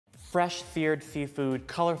fresh seared seafood,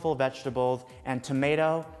 colorful vegetables, and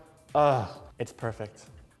tomato. Ugh, it's perfect.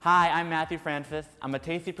 Hi, I'm Matthew Francis. I'm a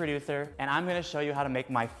tasty producer, and I'm gonna show you how to make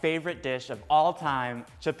my favorite dish of all time,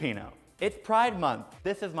 Cioppino. It's Pride Month.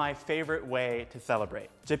 This is my favorite way to celebrate.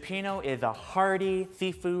 Cioppino is a hearty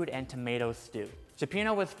seafood and tomato stew.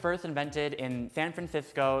 Cioppino was first invented in San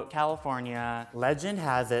Francisco, California. Legend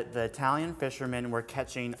has it the Italian fishermen were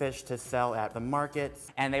catching fish to sell at the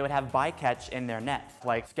markets, and they would have bycatch in their nets,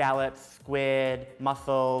 like scallops, squid,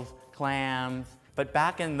 mussels, clams. But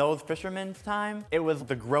back in those fishermen's time, it was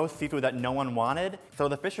the gross seafood that no one wanted, so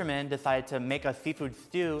the fishermen decided to make a seafood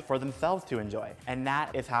stew for themselves to enjoy. And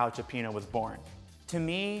that is how Cioppino was born. To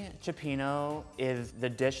me, Cioppino is the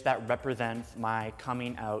dish that represents my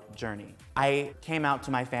coming out journey. I came out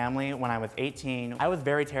to my family when I was 18. I was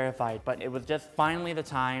very terrified, but it was just finally the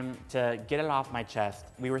time to get it off my chest.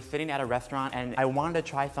 We were sitting at a restaurant and I wanted to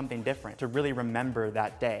try something different to really remember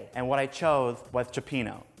that day. And what I chose was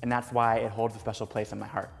Cioppino, and that's why it holds a special place in my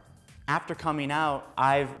heart. After coming out,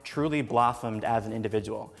 I've truly blossomed as an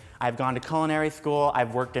individual. I've gone to culinary school,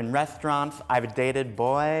 I've worked in restaurants, I've dated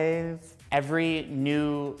boys. Every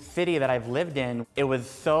new city that I've lived in, it was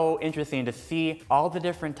so interesting to see all the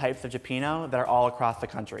different types of Cioppino that are all across the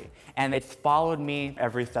country. And it's followed me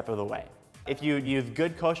every step of the way. If you use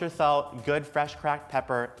good kosher salt, good fresh cracked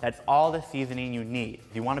pepper, that's all the seasoning you need.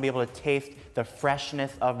 You want to be able to taste the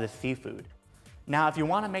freshness of the seafood. Now, if you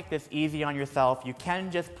want to make this easy on yourself, you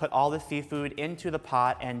can just put all the seafood into the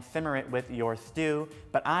pot and simmer it with your stew,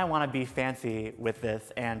 but I want to be fancy with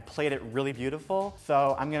this and plate it really beautiful,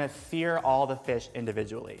 so I'm going to sear all the fish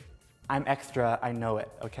individually. I'm extra, I know it,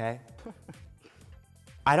 okay?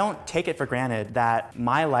 I don't take it for granted that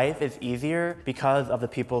my life is easier because of the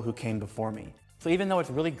people who came before me. So even though it's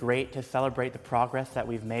really great to celebrate the progress that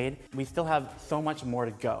we've made, we still have so much more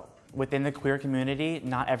to go. Within the queer community,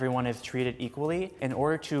 not everyone is treated equally. In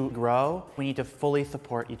order to grow, we need to fully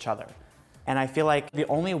support each other. And I feel like the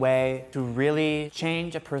only way to really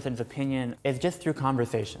change a person's opinion is just through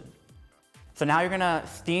conversation. So now you're gonna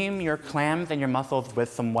steam your clams and your mussels with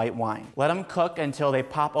some white wine. Let them cook until they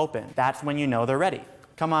pop open. That's when you know they're ready.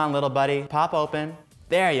 Come on, little buddy, pop open.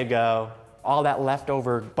 There you go. All that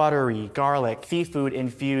leftover buttery, garlic,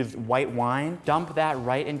 seafood-infused white wine, dump that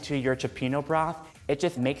right into your Cioppino broth. It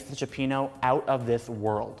just makes the Cioppino out of this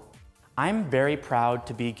world. I'm very proud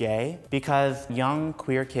to be gay because young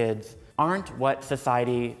queer kids aren't what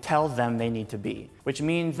society tells them they need to be, which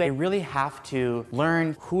means they really have to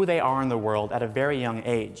learn who they are in the world at a very young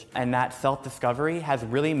age. And that self-discovery has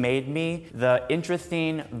really made me the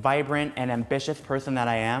interesting, vibrant, and ambitious person that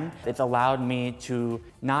I am. It's allowed me to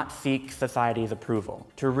not seek society's approval,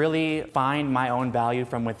 to really find my own value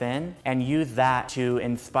from within and use that to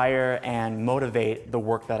inspire and motivate the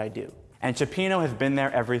work that I do. And Cioppino has been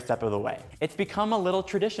there every step of the way. It's become a little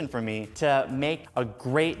tradition for me to make a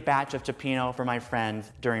great batch of Cioppino for my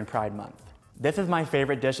friends during Pride Month. This is my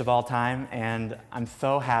favorite dish of all time, and I'm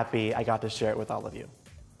so happy I got to share it with all of you.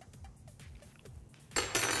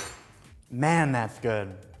 Man, that's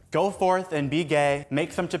good. Go forth and be gay,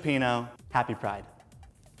 make some Cioppino. Happy Pride.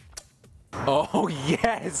 Oh,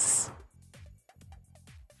 yes!